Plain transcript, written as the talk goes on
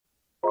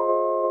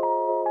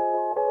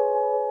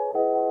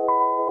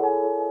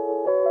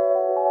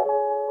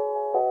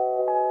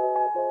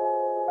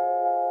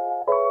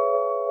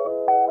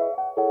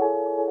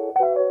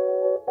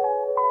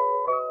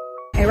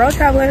road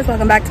travelers,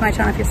 welcome back to my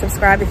channel. If you're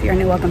subscribed, if you're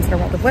new, welcome to the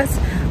world of Wiss.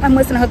 I'm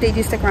Wiss and I hope that you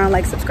do stick around,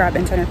 like, subscribe,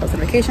 and turn your post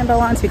notification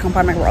bell on to become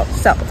part of my world.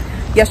 So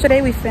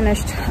yesterday we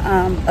finished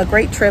a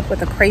great trip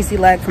with a crazy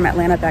leg from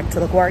Atlanta back to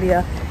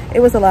LaGuardia.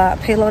 It was a lot.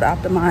 Payload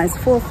optimized,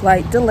 full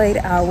flight, delayed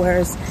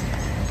hours,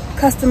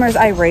 customers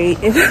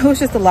irate. It was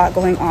just a lot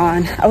going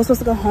on. I was supposed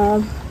to go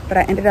home, but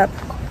I ended up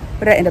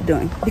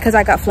doing, because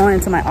I got flown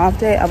into my off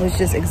day, I was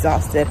just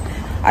exhausted.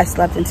 I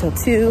slept until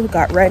 2,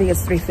 got ready,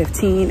 it's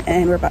 3:15,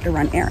 and we're about to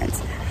run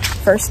errands.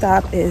 First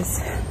stop is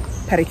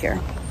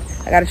pedicure.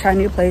 I gotta try a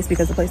new place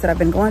because the place that I've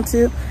been going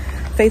to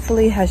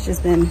faithfully has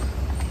just been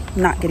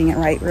not getting it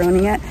right,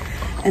 ruining it.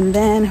 And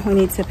then we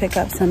need to pick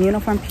up some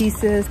uniform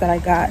pieces that I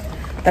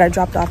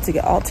dropped off to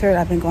get altered.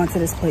 I've been going to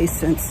this place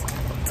since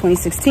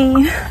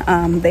 2016.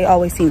 They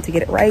always seem to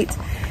get it right.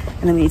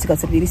 And then we need to go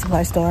to the beauty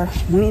supply store.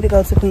 We need to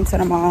go to Queen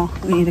Center Mall.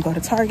 We need to go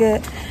to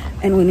Target,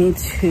 and we need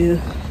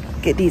to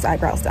get these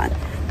eyebrows done.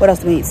 What else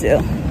do we need to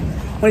do?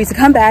 We need to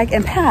come back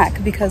and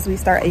pack because we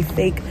start a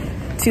fake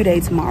 2-day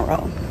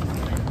tomorrow.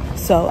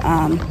 So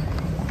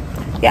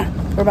yeah,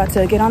 we're about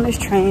to get on this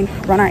train,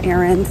 run our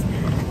errands,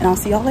 and I'll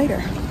see y'all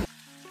later.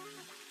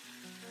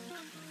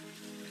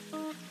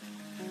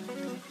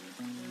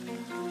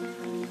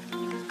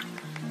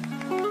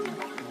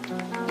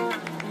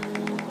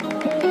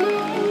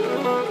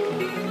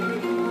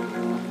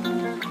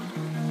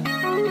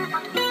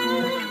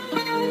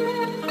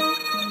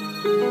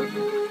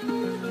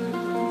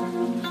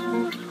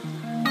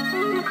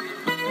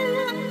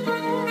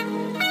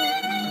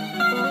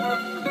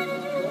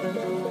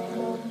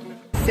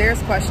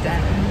 Serious question.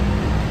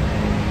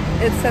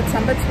 It's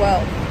September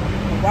 12th.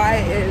 Why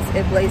is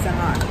it blazing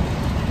hot?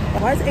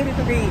 Why is it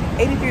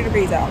 83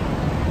 degrees out?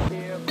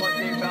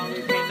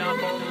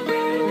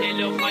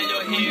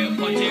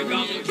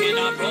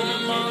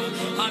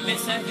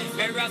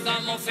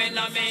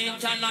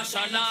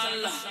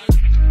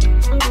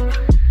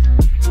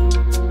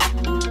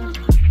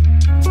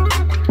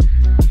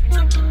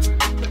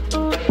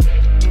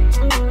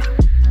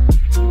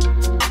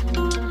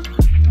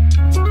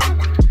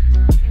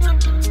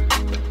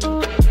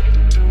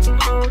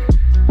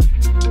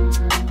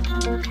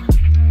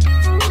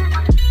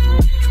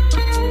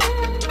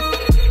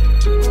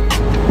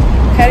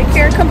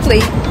 Pedicure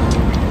complete.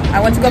 I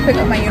went to go pick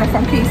up my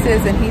uniform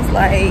pieces and he's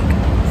like,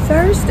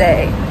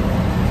 Thursday.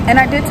 And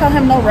I did tell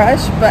him no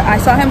rush, but I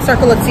saw him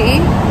circle a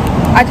T.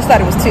 I just thought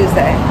it was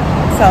Tuesday.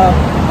 So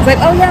I was like,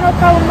 oh yeah, no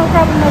problem.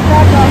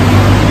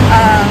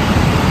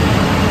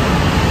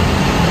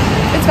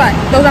 It's fine.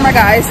 Those are my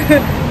guys.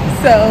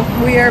 So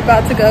we are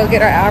about to go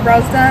get our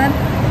eyebrows done.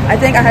 I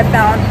think I had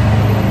found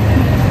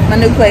my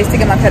new place to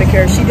get my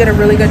pedicure. She did a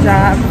really good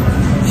job.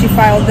 She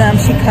filed them,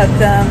 she cut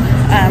them.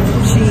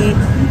 She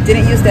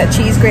didn't use that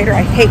cheese grater.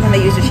 I hate when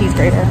they use the cheese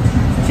grater.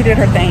 She did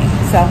her thing.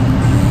 So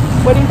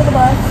waiting for the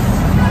bus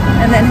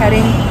and then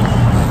heading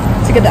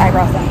to get the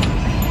eyebrows done.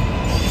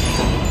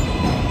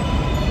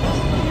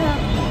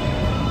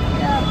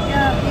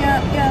 Yeah.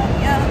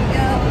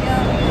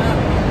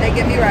 They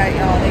get me right,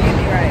 y'all. They get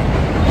me right.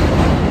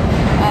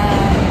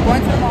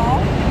 Going to the mall.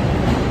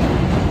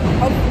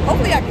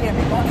 Hopefully I can hear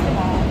me. Going to the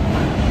mall.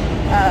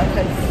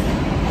 Because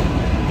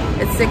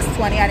it's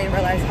 6:20. I didn't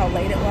realize how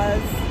late it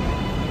was.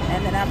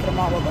 And then after the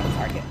mall, we'll go to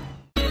Target.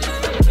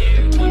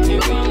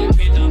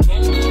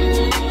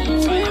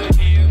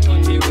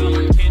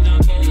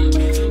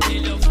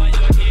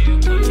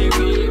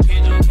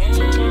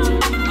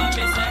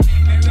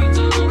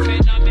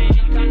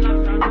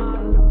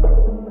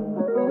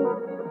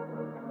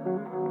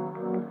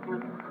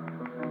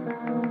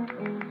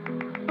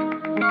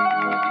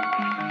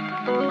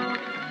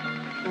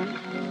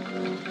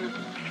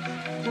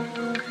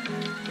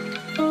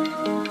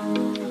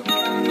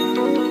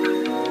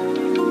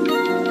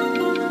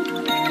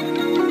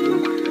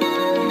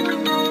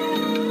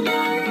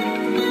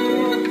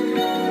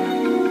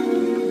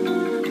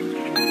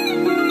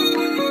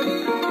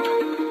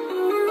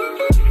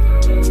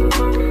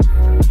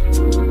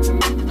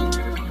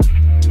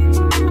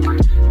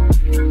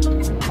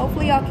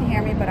 Y'all can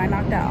hear me, but I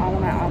knocked out all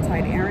of my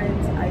outside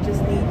errands. I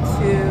just need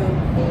to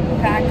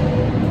pack,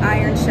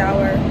 iron,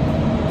 shower,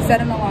 set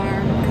an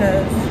alarm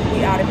because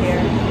we out of here.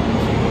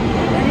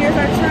 And here's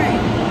our train.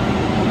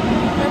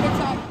 Perfect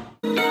time.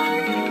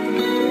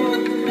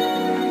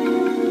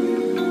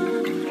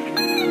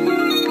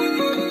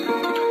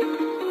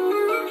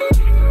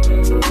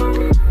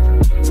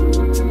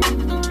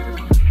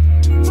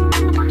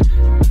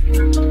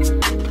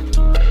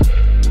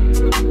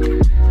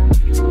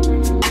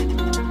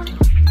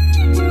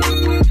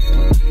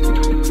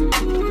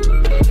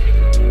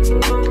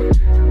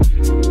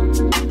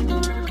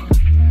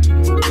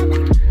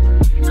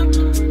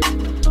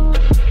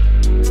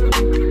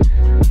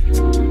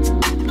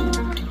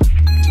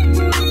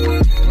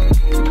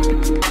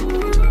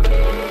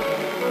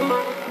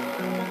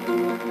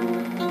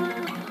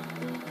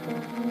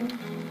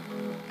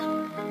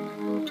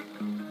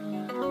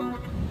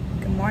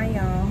 Morning,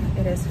 y'all.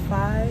 It is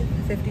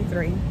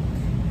 5:53.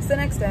 It's the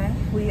next day.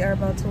 We are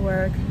about to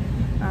work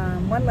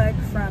One leg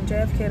from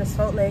JFK to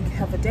Salt Lake,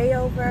 have a day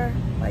over,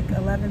 like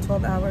 11,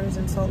 12 hours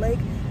in Salt Lake,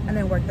 and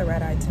then work the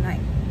red eye tonight.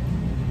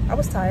 I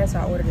was tired, so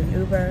I ordered an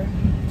Uber,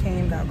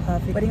 came, got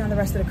coffee. Waiting on the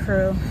rest of the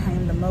crew. I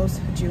am the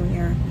most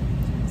junior.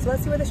 So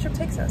let's see where this trip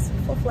takes us.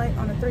 Full flight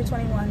on a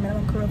 321,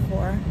 minimum crew of 4,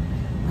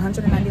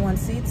 191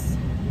 seats.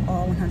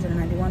 All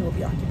 191 will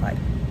be occupied.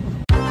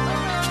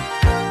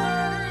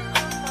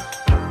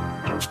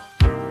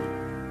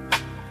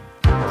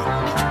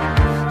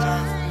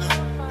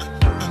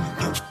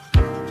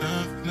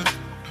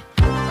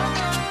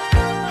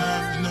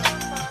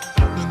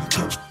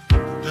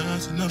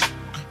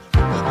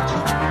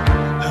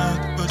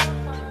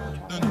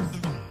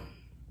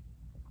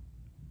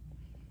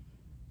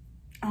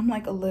 I'm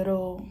like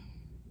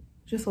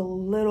just a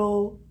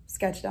little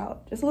sketched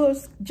out, just a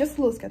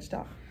little sketched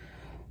out.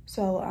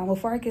 So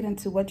before I get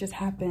into what just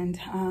happened,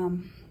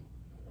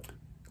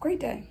 great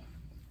day,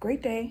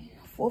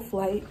 full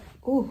flight.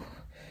 Ooh,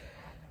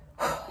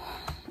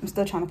 I'm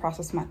still trying to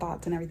process my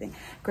thoughts and everything.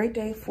 Great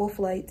day, full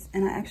flight,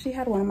 and I actually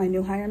had one of my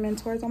new hire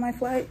mentors on my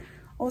flight.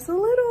 I was a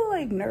little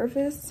like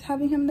nervous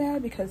having him there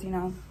because, you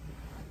know,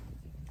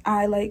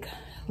 I like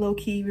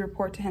low-key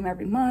report to him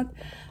every month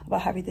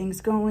about how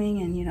everything's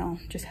going, and, you know,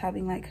 just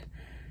having like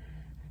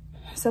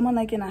someone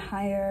like in a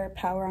higher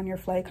power on your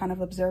flight kind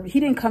of observe. He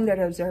didn't come there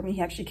to observe me.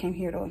 He actually came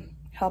here to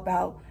help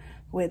out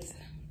with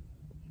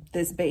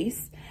this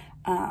base.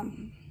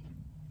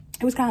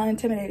 It was kind of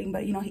intimidating,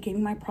 but, you know, he gave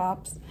me my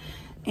props,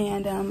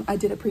 and I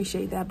did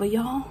appreciate that. But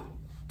y'all,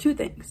 two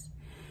things.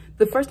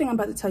 The first thing I'm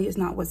about to tell you is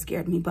not what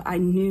scared me, but I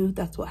knew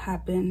that's what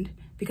happened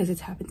because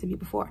it's happened to me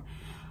before.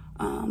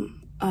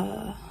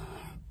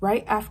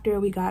 Right after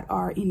we got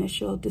our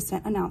initial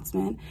descent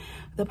announcement,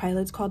 the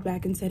pilots called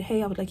back and said,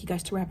 hey, I would like you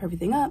guys to wrap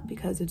everything up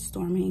because it's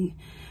storming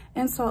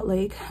in Salt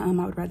Lake. I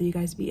would rather you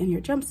guys be in your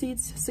jump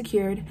seats,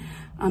 secured,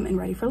 and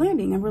ready for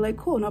landing. And we're like,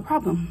 cool, no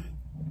problem.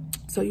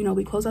 So, you know,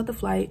 we close out the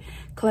flight,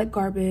 collect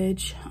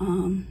garbage,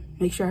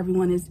 make sure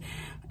everyone is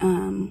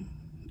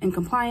in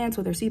compliance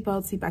with their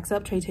seatbelts, seat backs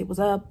up, tray tables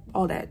up,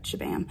 all that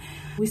shabam.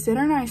 We sit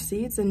in our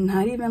seats, and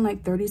not even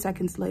like 30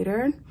 seconds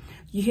later,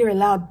 you hear a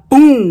loud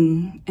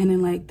boom, and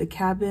then like the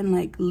cabin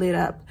like lit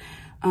up.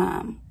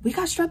 We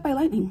got struck by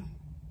lightning.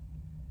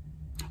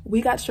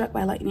 We got struck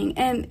by lightning,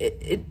 and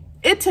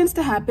it tends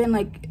to happen.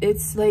 Like,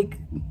 it's like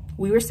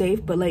we were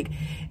safe, but like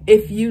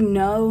if you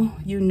know,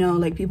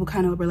 like people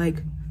kind of were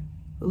like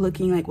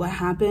looking like what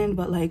happened,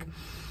 but like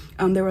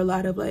there were a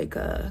lot of like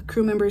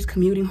crew members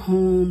commuting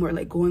home or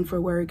like going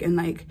for work, and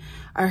like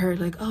I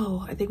heard like,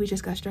 oh, I think we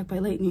just got struck by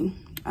lightning.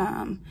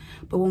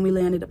 But when we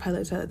landed, the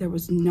pilot said that there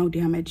was no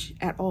damage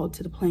at all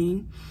to the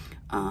plane.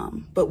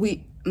 But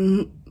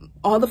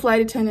all the flight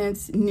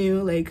attendants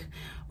knew, like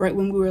right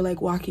when we were like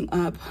walking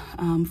up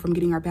from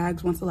getting our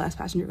bags, once the last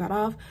passenger got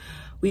off,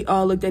 we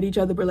all looked at each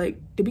other. We're like,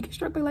 did we get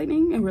struck by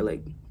lightning? And we're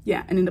like,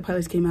 yeah. And then the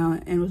pilots came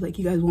out and was like,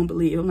 you guys won't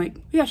believe. I'm like,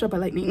 we got struck by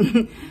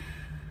lightning.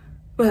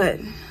 But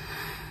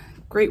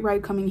great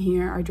ride coming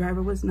here. Our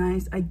driver was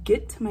nice. I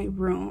get to my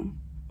room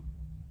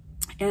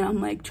and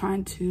I'm like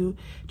trying to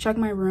check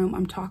my room.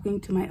 I'm talking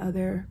to my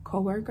other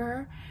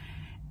coworker,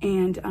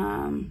 and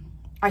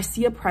I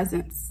see a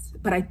presence,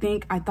 but I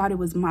thought it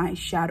was my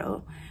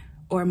shadow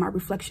or my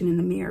reflection in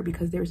the mirror,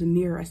 because there's a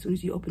mirror as soon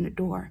as you open the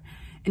door.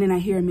 And then I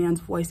hear a man's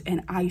voice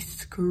and I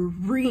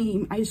scream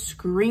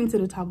to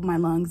the top of my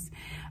lungs.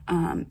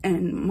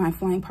 And my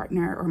flying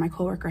partner or my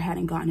coworker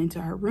hadn't gotten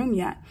into her room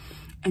yet.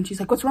 And she's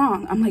like, what's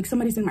wrong? I'm like,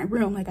 somebody's in my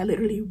room. Like, I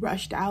literally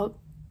rushed out.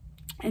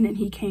 And then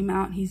he came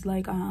out. He's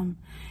like,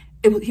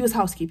 he was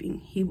housekeeping.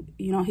 He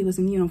was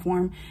in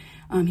uniform.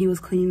 He was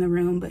cleaning the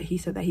room, but he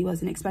said that he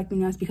wasn't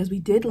expecting us because we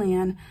did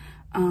land,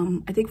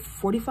 I think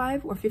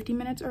 45 or 50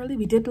 minutes early.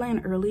 We did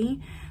land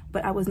early,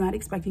 but I was not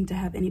expecting to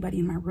have anybody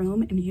in my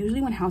room. And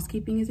usually when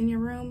housekeeping is in your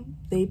room,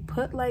 they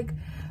put like,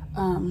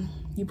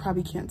 you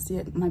probably can't see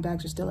it. My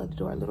bags are still at the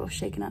door, a little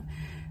shaken up.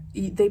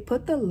 They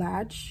put the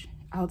latch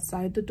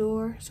outside the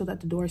door so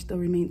that the door still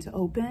remained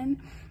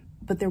open,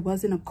 but there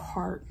wasn't a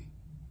cart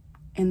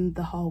in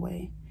the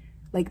hallway.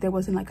 Like, there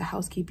wasn't like a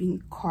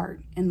housekeeping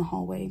cart in the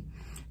hallway.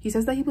 He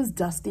says that he was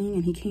dusting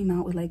and he came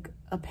out with like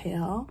a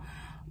pail,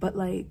 but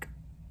like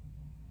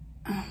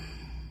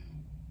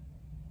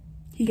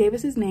he gave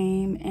us his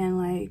name, and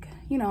like,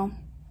 you know,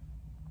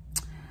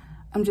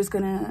 I'm just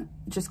gonna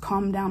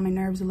calm down my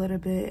nerves a little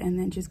bit and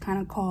then just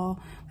kind of call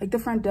like the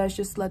front desk,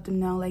 just let them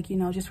know, like, you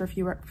know, just for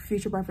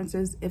future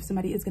references, if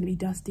somebody is going to be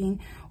dusting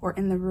or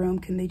in the room,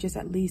 can they just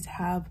at least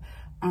have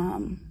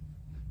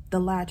the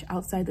latch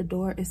outside the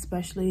door,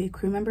 especially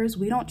crew members.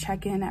 We don't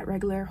check in at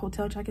regular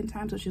hotel check-in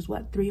times, which is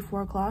what, 3,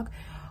 4 o'clock.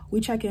 We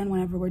check in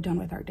whenever we're done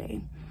with our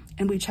day,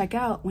 and we check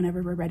out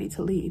whenever we're ready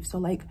to leave. So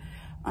like,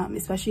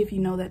 especially if you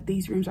know that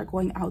these rooms are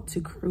going out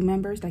to crew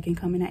members that can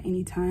come in at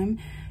any time,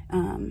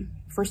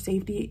 for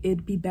safety,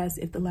 it'd be best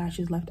if the latch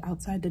is left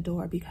outside the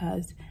door,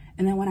 because,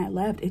 and then when I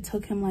left, it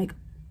took him like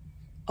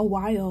a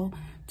while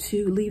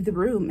to leave the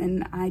room,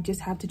 and I just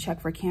have to check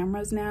for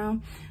cameras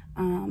now,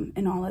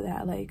 and all of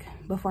that. Like,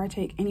 before I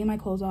take any of my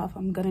clothes off,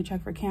 I'm gonna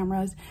check for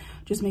cameras,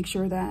 just make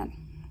sure that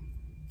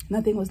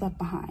nothing was left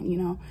behind, you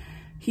know.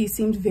 He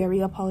seemed very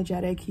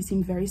apologetic. He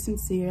seemed very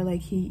sincere.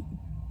 Like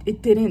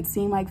it didn't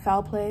seem like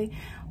foul play,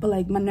 but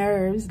like my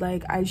nerves,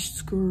 like I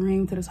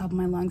screamed to the top of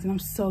my lungs. And I'm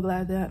so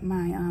glad that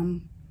my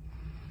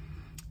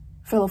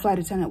fellow flight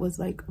attendant was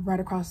like right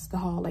across the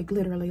hall, like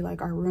literally,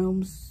 like our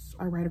rooms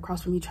are right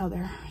across from each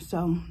other.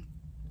 So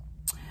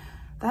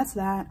that's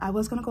that. I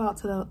was gonna go out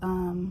to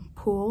the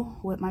pool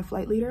with my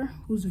flight leader,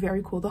 who's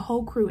very cool. The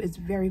whole crew is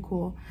very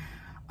cool.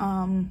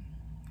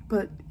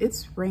 But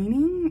it's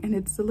raining and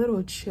it's a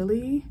little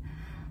chilly.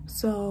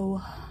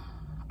 So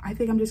I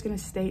think I'm just gonna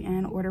stay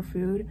in, order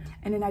food.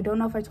 And then I don't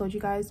know if I told you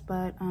guys,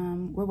 but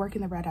we're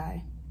working the red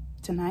eye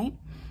tonight.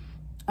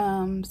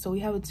 So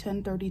we have a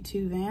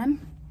 10:32 van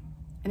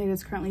and it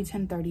is currently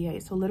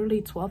 10:38. So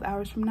literally 12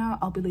 hours from now,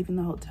 I'll be leaving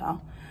the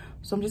hotel.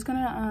 So I'm just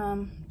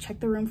gonna check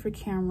the room for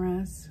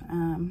cameras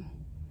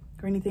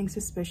or anything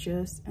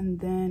suspicious, and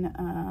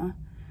then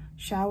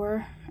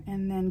shower,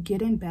 and then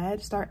get in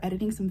bed, start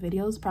editing some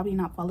videos, probably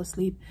not fall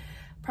asleep,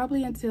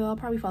 I'll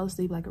probably fall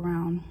asleep like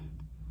around,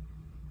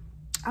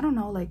 I don't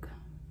know, like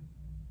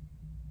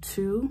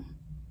 2,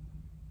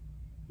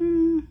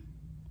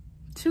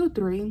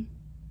 3.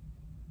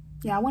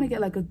 Yeah, I want to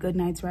get like a good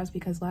night's rest,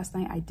 because last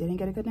night I didn't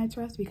get a good night's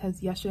rest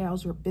because yesterday I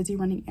was busy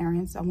running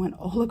errands. I went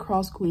all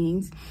across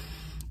Queens,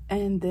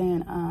 and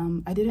then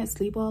I didn't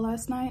sleep well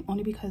last night,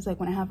 only because like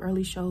when I have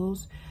early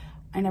shows,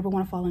 I never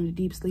want to fall into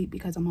deep sleep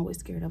because I'm always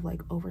scared of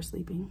like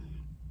oversleeping.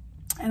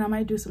 And I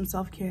might do some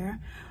self-care.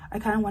 I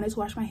kind of wanted to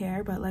wash my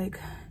hair, but like,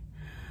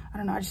 I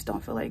don't know, I just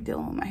don't feel like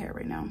dealing with my hair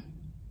right now.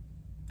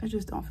 I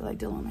just don't feel like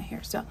dealing with my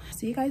hair. So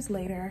see you guys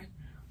later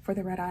for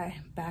the red eye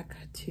back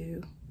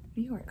to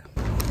New York.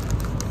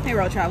 Hey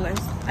road travelers,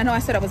 I know I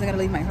said I wasn't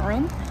gonna leave my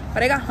room,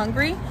 but I got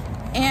hungry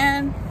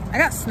and I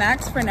got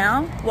snacks for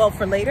now, well,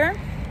 for later.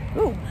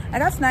 Ooh, I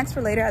got snacks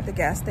for later at the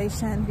gas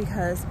station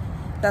because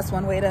that's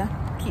one way to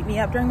keep me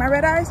up during my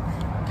red eyes.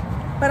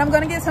 But I'm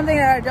gonna get something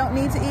that I don't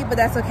need to eat, but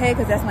that's okay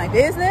because that's my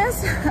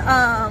business.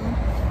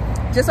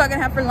 Just so I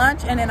can have for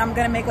lunch, and then I'm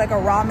gonna make like a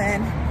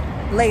ramen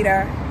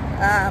later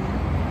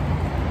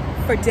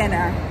for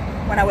dinner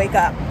when I wake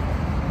up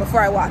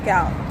before I walk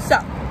out. So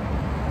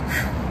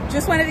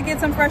just wanted to get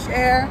some fresh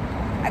air.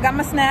 I got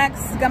my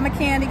snacks, got my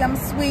candy, got my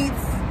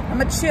sweets, got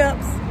my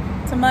chips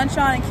to munch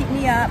on and keep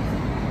me up.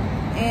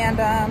 And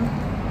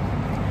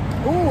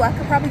ooh, I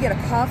could probably get a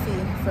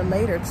coffee for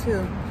later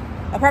too.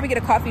 I'll probably get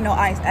a coffee, no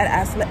ice,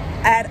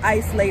 add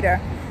ice later,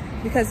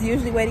 because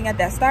usually waiting at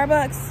that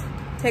Starbucks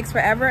takes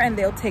forever and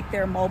they'll take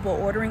their mobile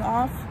ordering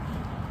off.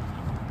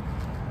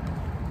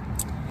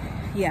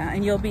 Yeah,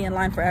 and you'll be in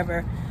line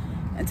forever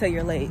until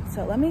you're late.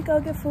 So let me go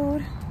get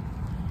food.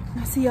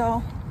 I'll see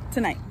y'all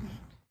tonight.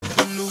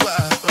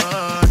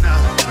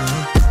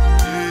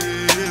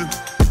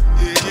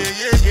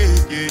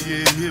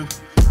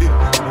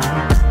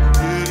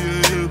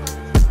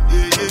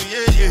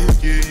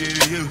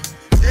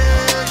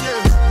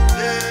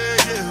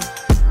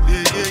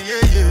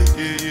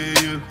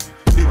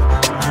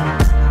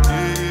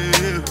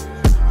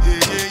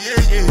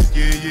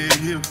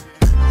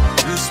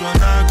 This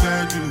one I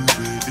can do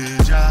with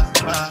the job.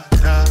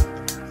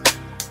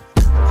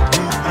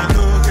 I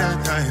know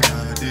get time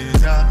of the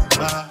job.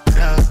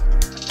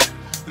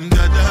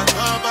 Dada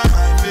cover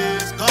my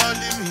face,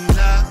 calling me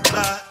la.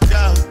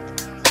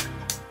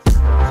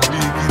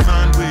 Big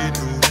man, we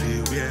know they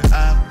wear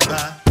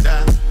abada.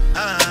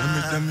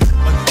 Tell me,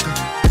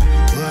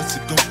 what's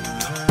it go?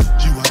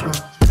 You are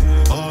gone,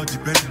 all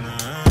depending.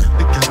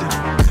 They get it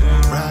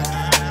right.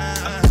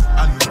 I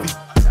know we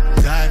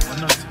die for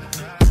nothing.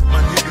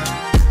 My nigga,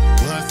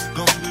 what's it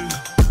gonna do?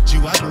 You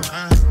are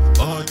gone,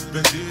 all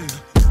depending.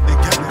 They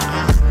get it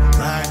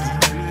right.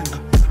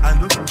 I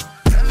know we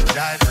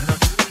die for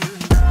nothing.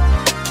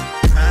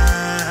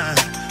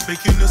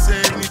 Make you no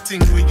say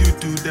anything when you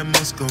do, them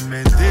must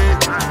comment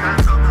it.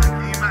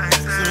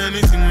 So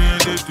anything when you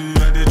do,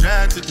 I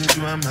try to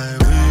do on my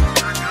way.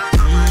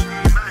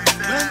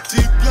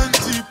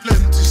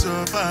 Plenty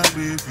so far,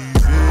 baby,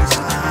 face.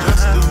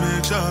 Just to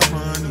make sure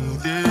money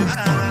there.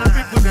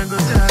 People can go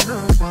say, I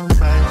know one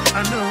fight,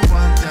 I know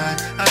one die,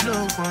 I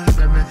know one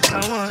payment. I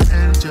want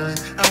enjoy,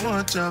 I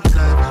want job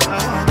life, I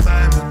want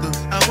buy motor,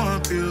 I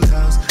want build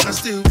house, I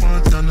still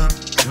want to know.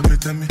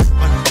 Tell me,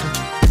 money,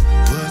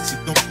 what's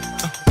it done?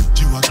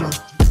 You are gone,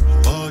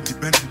 all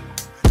depending.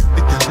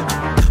 They can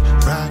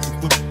ride the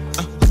whip,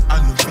 I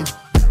know me,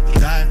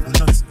 die for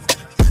nothing.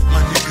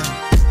 My nigga,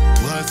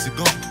 what's it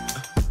gone?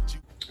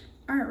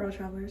 All right, road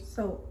travelers,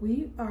 so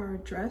we are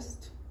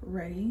dressed,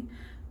 ready,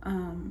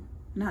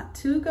 not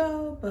to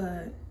go,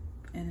 but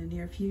in the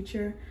near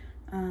future.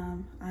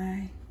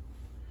 I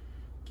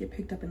get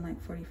picked up in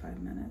like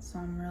 45 minutes, so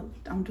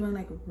I'm doing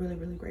like really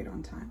great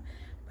on time.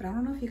 But I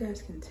don't know if you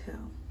guys can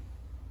tell.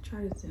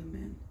 Try to zoom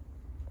in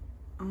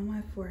on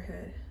my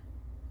forehead,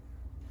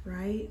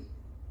 right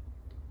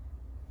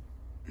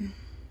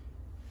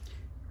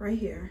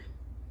here.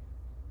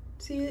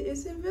 See,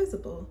 it's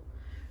invisible.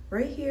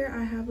 Right here,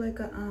 I have like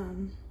a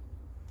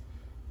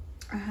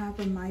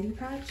mighty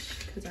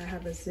patch because I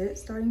have a zit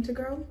starting to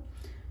grow,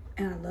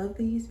 And I love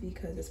these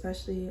because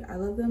especially, I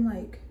love them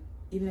like,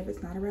 even if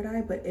it's not a red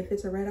eye, but if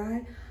it's a red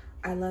eye,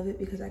 I love it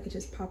because I could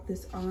just pop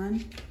this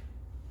on.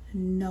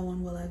 No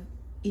one will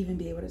even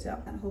be able to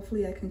tell. And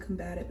hopefully I can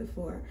combat it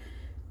before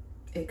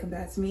it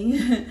combats me.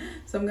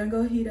 So I'm gonna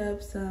go heat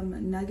up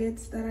some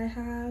nuggets that I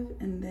have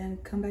and then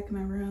come back in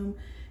my room,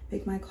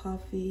 make my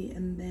coffee,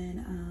 and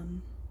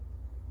then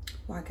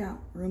walk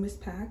out. Room is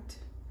packed.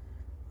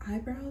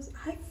 Eyebrows,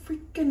 I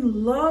freaking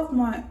love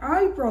my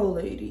eyebrow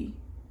lady.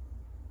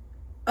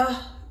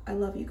 I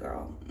love you,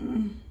 girl.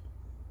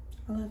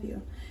 I love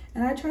you.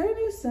 And I tried a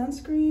new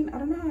sunscreen. I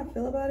don't know how I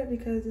feel about it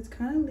because it's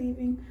kind of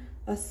leaving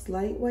a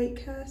slight white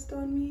cast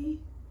on me,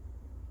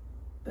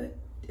 but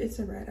it's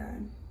a red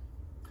eye.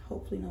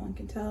 Hopefully no one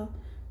can tell.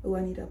 Oh,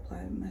 I need to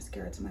apply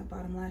mascara to my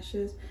bottom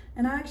lashes.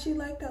 And I actually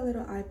like that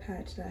little eye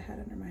patch that I had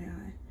under my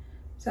eye.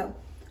 So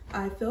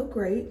I feel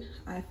great.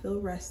 I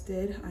feel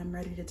rested. I'm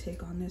ready to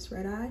take on this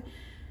red eye.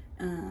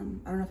 I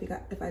don't know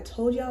if I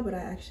told y'all, but I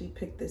actually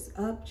picked this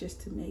up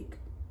just to make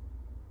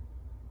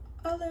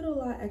a little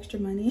lot extra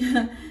money.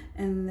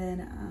 And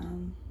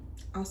then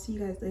I'll see you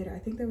guys later. I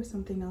think there was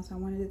something else I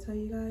wanted to tell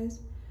you guys,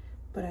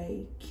 but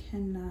I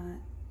cannot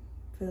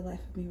for the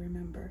life of me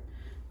remember.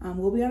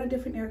 We'll be on a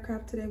different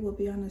aircraft today. We'll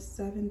be on a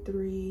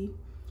 737-900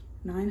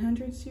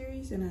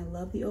 series, and I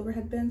love the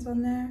overhead bins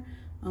on there.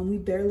 We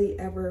barely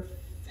ever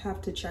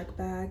have to check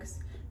bags.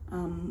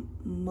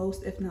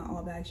 Most, if not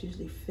all, bags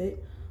usually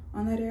fit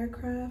on that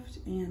aircraft,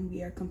 and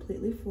we are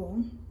completely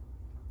full.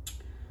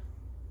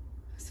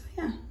 So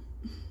yeah,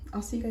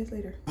 I'll see you guys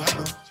later.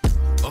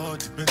 All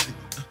dependent,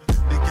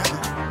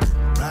 together,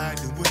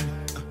 riding with me.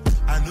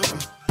 I know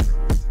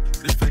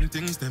different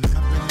things them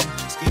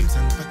happening, schemes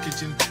and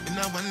packaging. In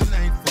a one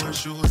night for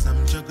shows,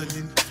 I'm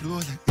juggling, flow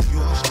like the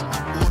ocean.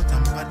 Boat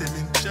I'm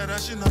paddling.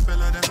 Sharashi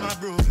Fella, that's my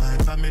bro. My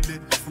family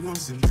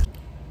frozen.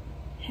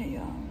 Hey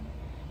y'all,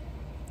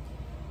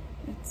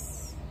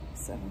 it's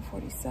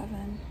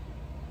 7:47.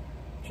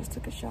 Just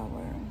took a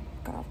shower,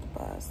 got off the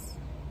bus. I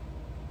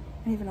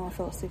didn't even know I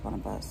fell asleep on a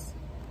bus.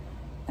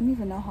 I don't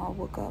even know how I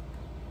woke up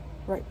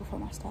right before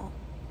my stop.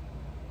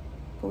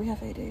 But we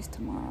have 8 days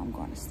tomorrow. I'm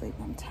going to sleep.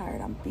 I'm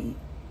tired. I'm beat.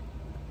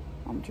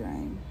 I'm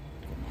drained.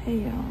 Hey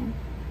y'all.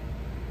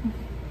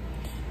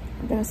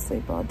 I've been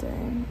asleep all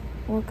day.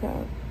 Woke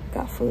up,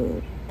 got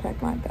food,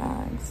 packed my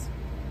bags.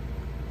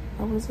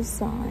 I was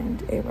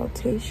assigned a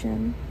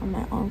rotation on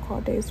my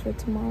on-call days for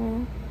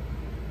tomorrow.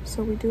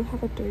 So we do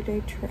have a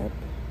 3-day trip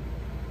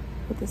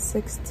with a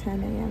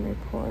 6:10 a.m.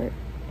 report.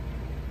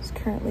 It's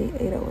currently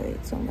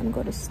 8:08, so I'm gonna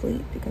go to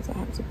sleep because I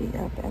have to be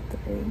up at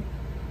 3.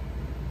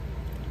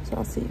 So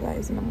I'll see you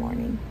guys in the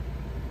morning.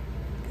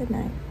 Good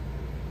night.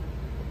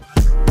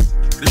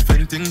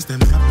 Different things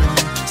them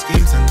happening,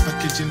 schemes and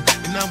packaging.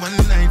 In a one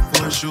night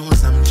for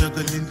shows, I'm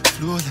juggling,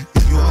 flow like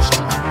the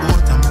ocean.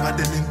 Boat I'm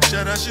paddling.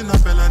 Sharashi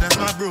Fella, that's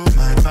my bro.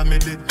 My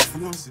family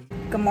frozen.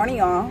 Good morning,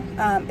 y'all.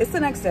 It's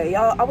the next day,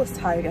 y'all. I was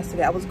tired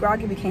yesterday. I was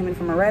groggy. We came in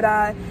from a red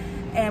eye,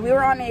 and we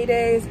were on 8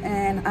 days.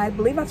 And I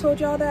believe I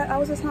told y'all that I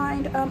was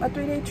assigned a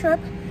 3-day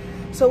trip.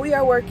 So we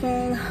are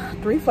working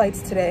 3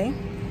 flights today.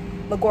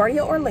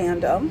 LaGuardia,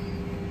 Orlando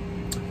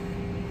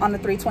on the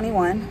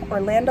 321,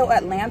 Orlando,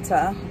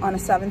 Atlanta on a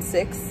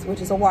 7-6, which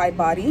is a wide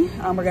body.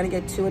 We're gonna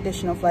get 2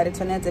 additional flight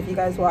attendants. If you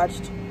guys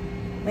watched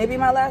maybe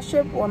my last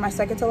trip or my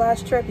second to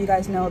last trip, you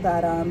guys know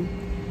that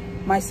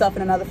myself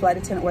and another flight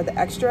attendant were the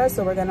extras.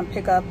 So we're gonna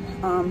pick up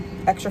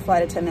extra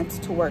flight attendants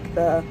to work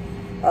the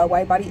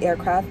wide body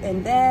aircraft.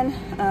 And then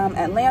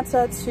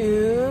Atlanta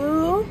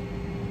to,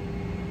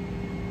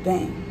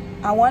 dang,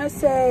 I wanna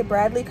say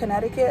Bradley,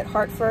 Connecticut,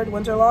 Hartford,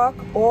 Windsor Lock,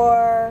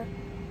 or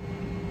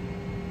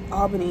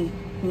Albany,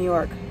 New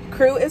York.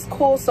 Crew is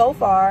cool so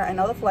far. I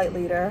know the flight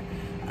leader.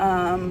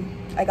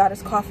 I got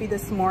his coffee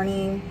this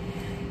morning.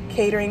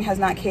 Catering has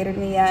not catered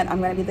me yet.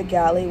 I'm gonna be the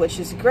galley, which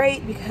is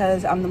great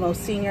because I'm the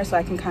most senior, so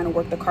I can kind of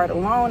work the cart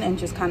alone and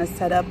just kind of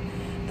set up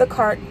the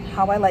cart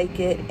how I like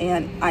it.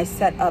 And I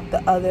set up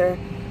the other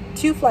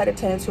 2 flight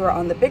attendants who are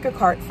on the bigger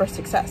cart for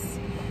success.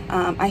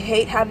 I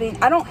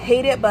don't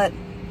hate it, but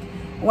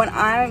when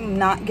I'm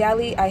not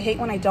galley, I hate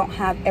when I don't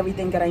have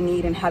everything that I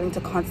need and having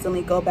to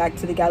constantly go back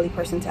to the galley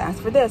person to ask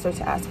for this or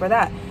to ask for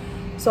that.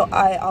 So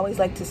I always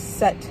like to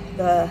set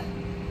the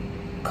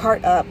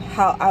cart up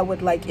how I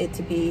would like it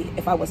to be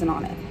if I wasn't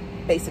on it,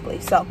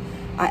 basically. So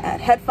I add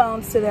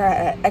headphones to there, I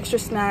add extra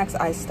snacks,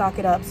 I stock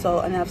it up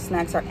so enough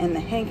snacks are in the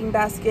hanging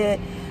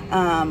basket.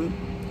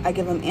 I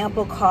give them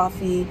ample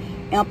coffee,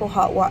 ample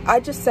hot water.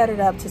 I just set it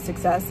up to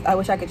success. I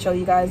wish I could show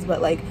you guys,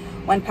 but like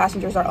when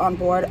passengers are on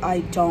board, I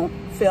don't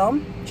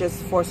film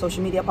just for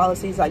social media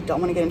policies. I don't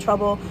want to get in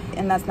trouble,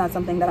 and that's not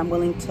something that I'm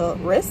willing to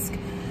risk.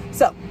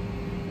 So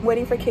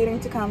waiting for catering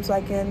to come so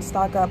I can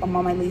stock up. I'm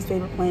on my least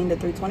favorite plane, the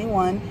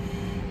 321.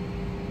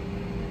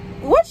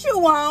 What you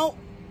want?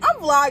 I'm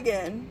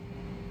vlogging.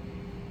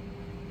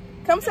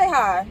 Come say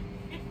hi.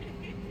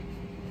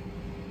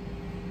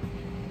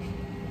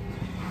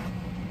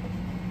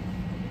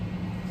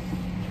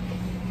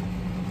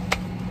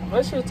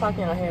 What she was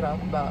talking her head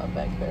off about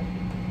back there?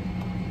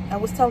 I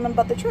was telling them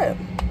about the trip.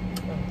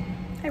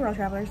 Hey, road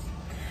travelers.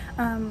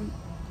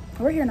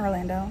 We're here in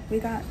Orlando. We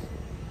got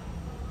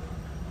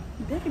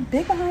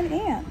big behind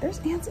ant. There's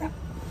ants out.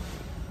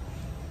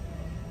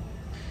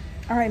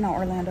 All right, now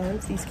Orlando,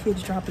 it's these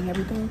kids dropping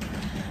everything.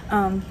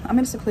 I'm in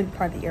a secluded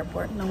part of the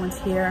airport. No one's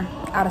here,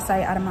 out of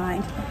sight, out of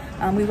mind.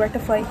 We worked the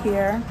flight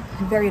here.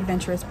 Very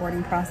adventurous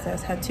boarding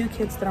process. Had 2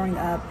 kids throwing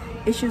up,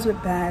 issues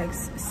with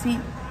bags, seat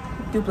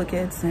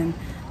duplicates, and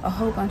a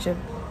whole bunch of.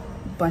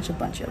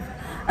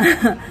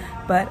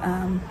 But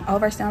all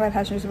of our standby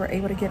passengers were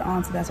able to get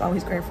on, so that's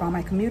always great for all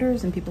my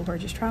commuters and people who are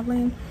just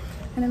traveling.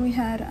 And then we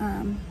had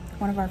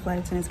one of our flight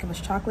attendants give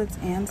us chocolates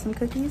and some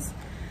cookies.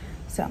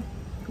 So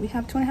we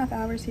have 2.5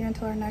 hours here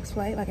until our next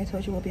flight. Like I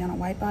told you, we'll be on a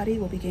wide body.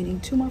 We'll be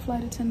gaining 2 more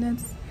flight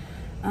attendants.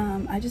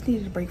 I just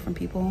needed a break from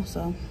people,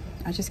 so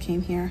I just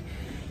came here.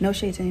 No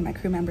shade to any of my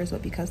crew members,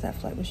 but because that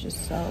flight was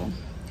just so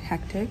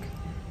hectic,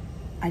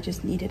 I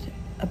just needed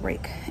a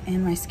break.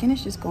 And my skin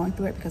is just going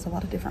through it because of a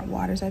lot of different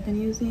waters I've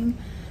been using.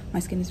 My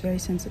skin is very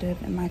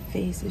sensitive and my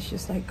face is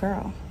just like,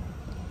 girl,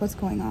 what's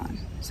going on?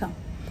 So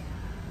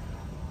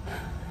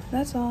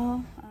that's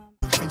all.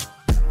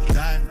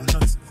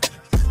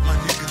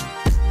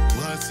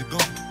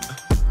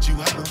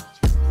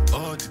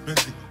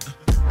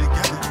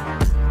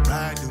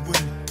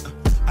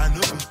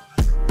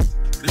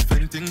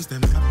 Things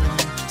them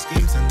happening,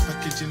 schemes and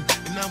packaging.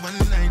 In a one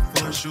night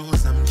for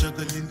shows, I'm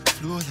juggling.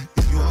 Flow like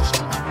the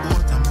ocean, my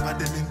boat, I'm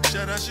paddling.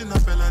 Sharashina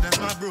fella, that's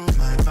my bro,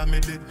 my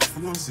family,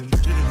 frozen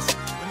dreams.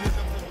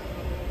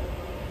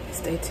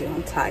 Stay tuned,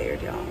 I'm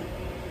tired, y'all.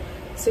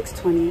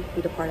 6:20,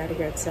 we depart out of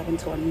here at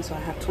 7:20, so I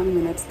have 20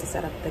 minutes to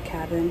set up the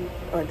cabin,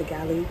 or the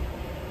galley,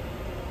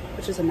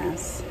 which is a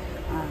mess.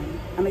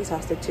 I'm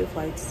exhausted. 2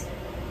 flights.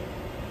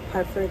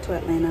 Hartford to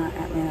Atlanta,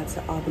 Atlanta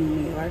to Albany,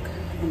 New York,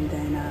 and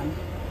then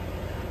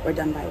we're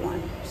done by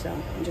 1. So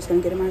I'm just gonna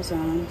get in my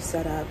zone,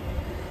 set up.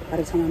 By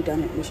the time I'm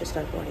done, we should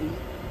start boarding.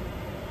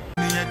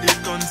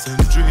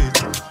 Concentrate,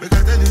 make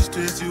I tell you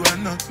straight, you are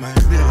not my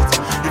mate.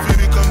 If you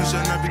become a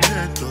shall not be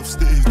head of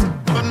state.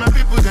 But my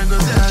people can go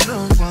say, I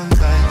know one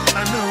guy,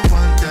 I know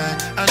one guy,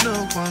 I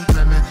know one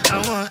climate. I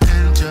want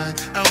enjoy,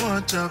 I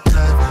want job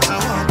life, I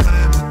want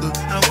buy motor,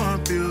 I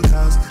want build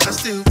house, I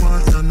still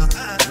want to know.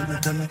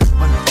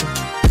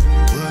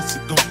 What's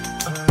it going?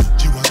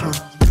 You are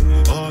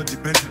good, all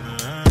depends.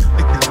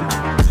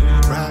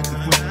 Ride the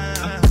whip,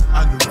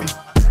 I know me,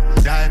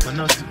 die for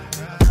nothing.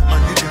 My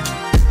nigga,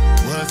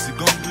 what's it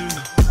going?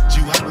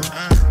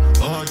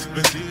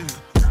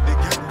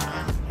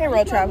 Hey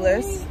road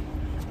travelers,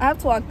 I have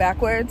to walk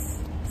backwards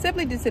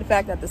simply due to the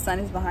fact that the sun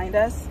is behind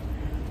us,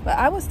 but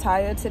I was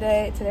tired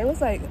today. Today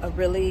was like a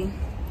really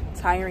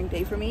tiring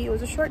day for me. It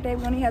was a short day.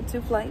 We only had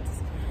 2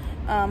 flights,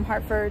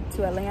 Hartford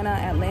to Atlanta,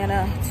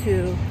 Atlanta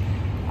to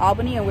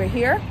Albany, and we're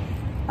here.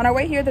 On our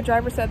way here, the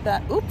driver said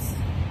that, oops,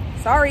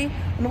 sorry,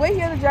 on the way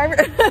here the driver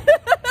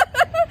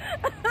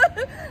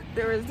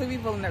there was 2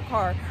 people in their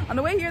car. On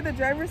the way here, the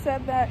driver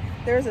said that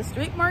there is a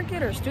street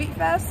market or street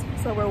fest.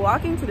 So we're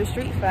walking to the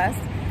street fest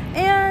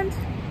and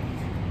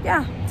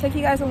yeah, take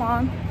you guys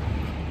along.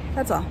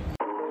 That's all.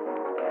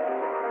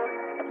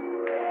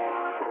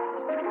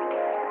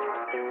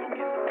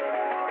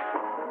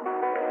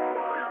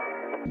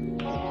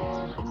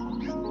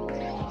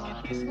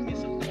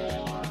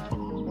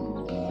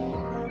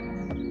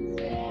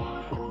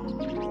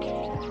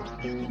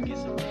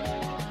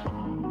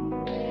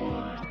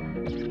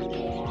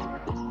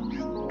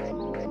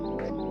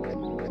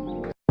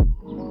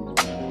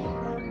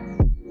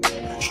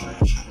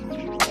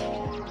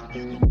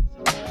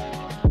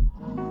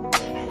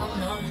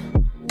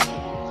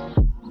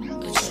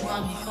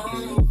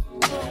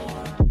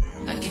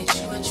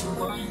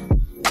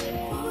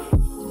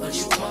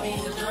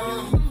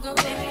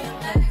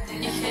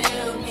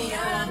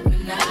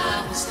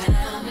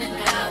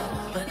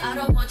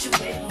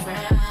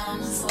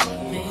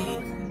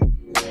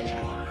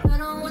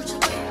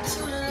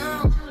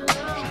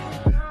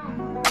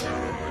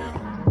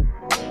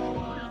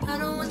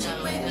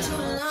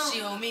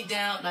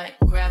 Down like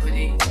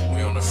gravity.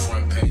 We on the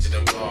front page of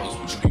them blogs.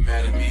 Would you be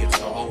mad at me if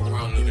the whole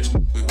world knew this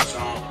we was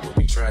on? Would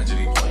be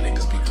tragedy. My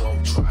niggas be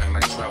globe trying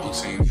like travel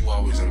teams. You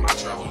always in my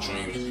travel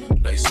dreams.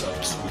 Lace up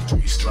 2,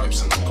 3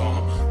 stripes and I'm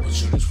gone.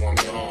 But you just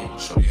want me home.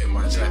 Show you hit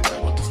my jack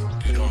like what the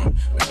fuck you doing?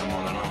 Bitch, I'm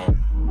on and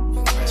on.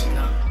 Don't stress me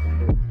out.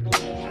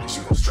 Bitch,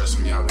 you gon' stress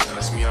me out and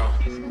cuss me out.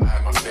 I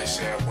had my fish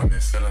and women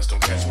feelings.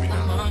 Don't catch me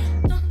now.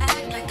 Don't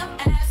act like I'm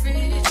average.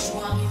 You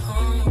want me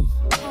home.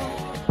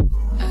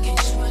 I get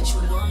you what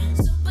you want.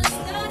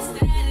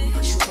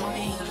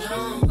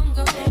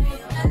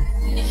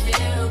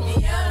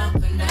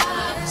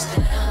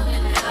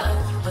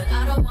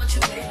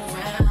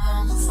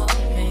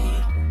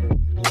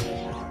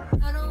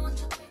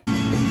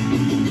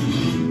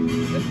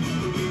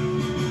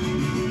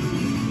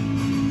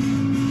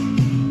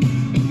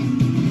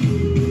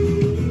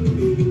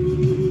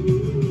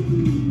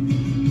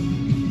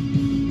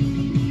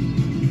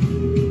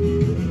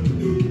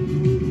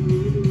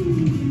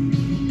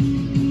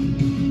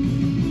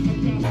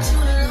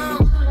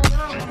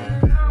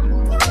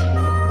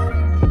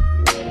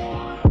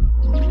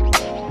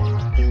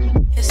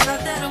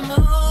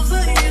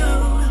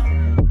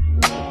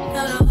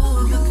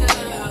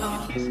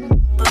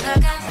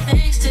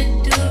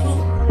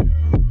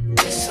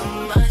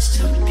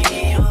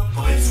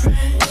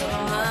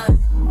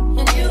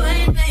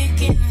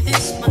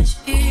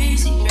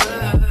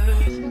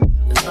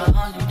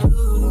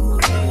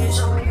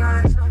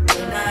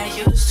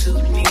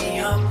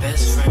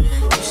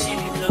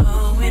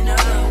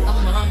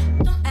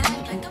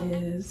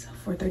 is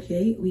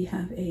 4:38. We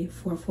have a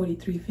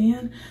 4:43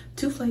 van,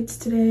 2 flights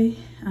today,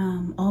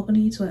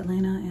 Albany to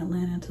Atlanta,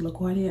 Atlanta to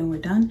LaGuardia, and we're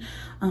done.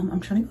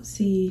 I'm trying to go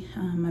see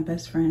my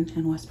best friend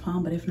in West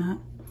Palm, but if not,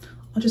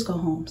 I'll just go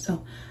home.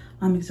 So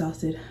I'm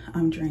exhausted,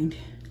 I'm drained.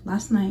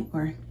 Last night,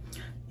 or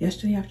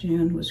yesterday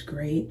afternoon, was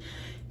great.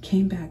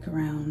 Came back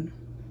around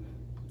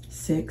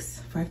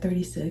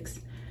 5:36,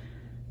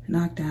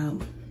 knocked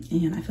out,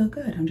 and I feel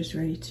good. I'm just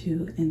ready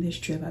to end this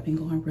trip. I've been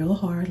going real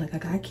hard. Like, I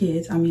got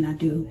kids. I mean,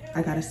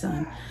 I got a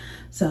son.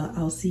 So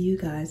I'll see you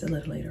guys a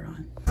little later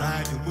on.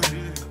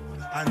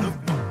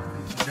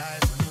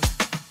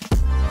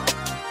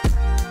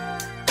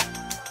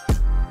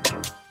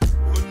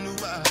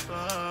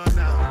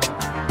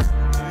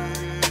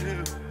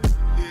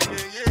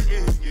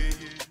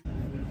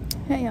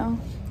 Hey y'all,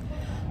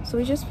 so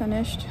we just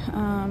finished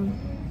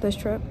this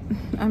trip.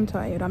 I'm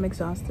tired, I'm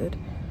exhausted.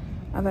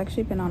 I've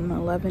actually been on an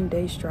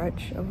 11-day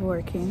stretch of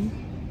working.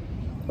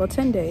 Well,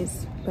 10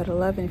 days, but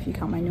 11 if you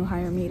count my new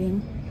hire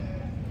meeting.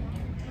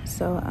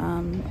 So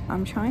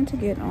I'm trying to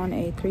get on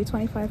a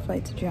 3:25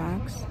 flight to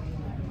Jax.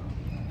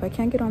 If I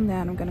can't get on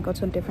that, I'm gonna go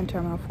to a different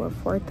terminal for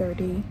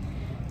 4:30,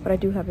 but I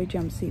do have a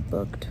jump seat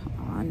booked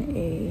on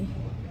a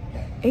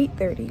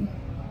 8:30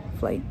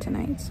 flight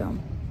tonight. So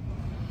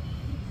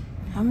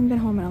I haven't been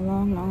home in a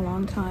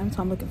long time,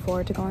 so I'm looking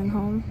forward to going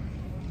home.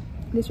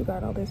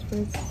 Disregard all this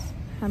frizz.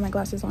 I have my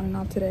glasses on and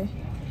off today.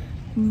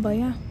 But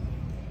yeah,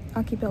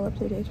 I'll keep y'all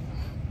updated.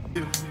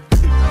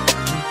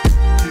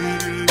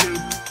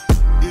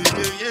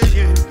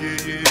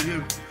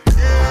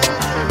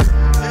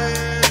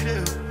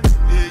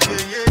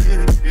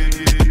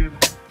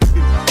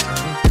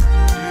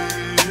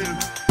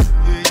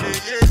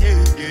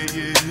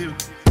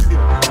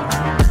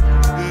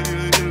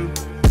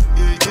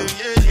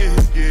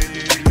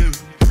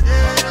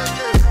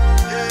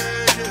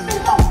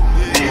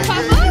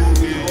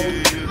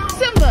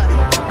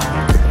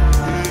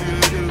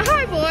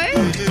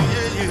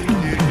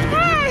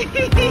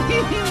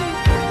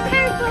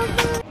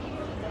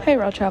 Hey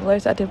road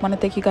travelers, I did want to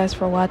thank you guys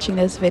for watching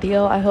this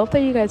video. I hope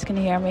that you guys can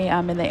hear me.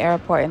 I'm in the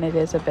airport and it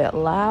is a bit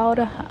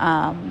loud,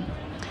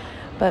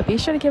 but be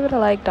sure to give it a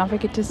like. Don't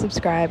forget to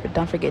subscribe.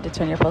 Don't forget to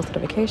turn your post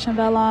notification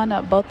bell on.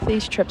 Both of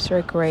these trips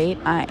were great.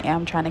 I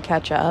am trying to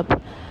catch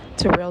up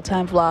to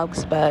real-time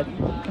vlogs, but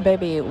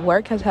baby,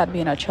 work has had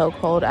me in a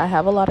chokehold. I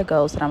have a lot of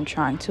goals that I'm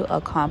trying to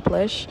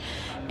accomplish,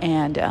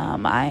 and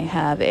I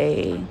have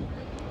a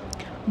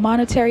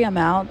monetary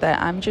amount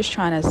that I'm just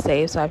trying to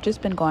save. So I've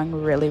just been going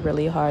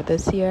really hard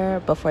this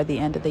year before the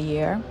end of the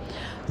year.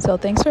 So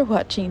thanks for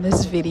watching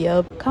this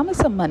video. Comment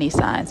some money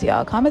signs,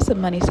 y'all. Comment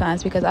some money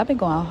signs, because I've been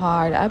going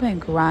hard. I've been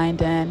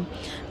grinding.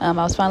 I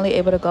was finally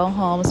able to go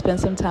home, spend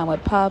some time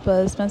with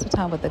Papa, spend some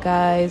time with the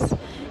guys,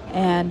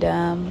 and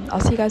I'll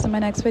see you guys in my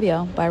next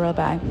video. Bye, real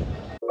bye.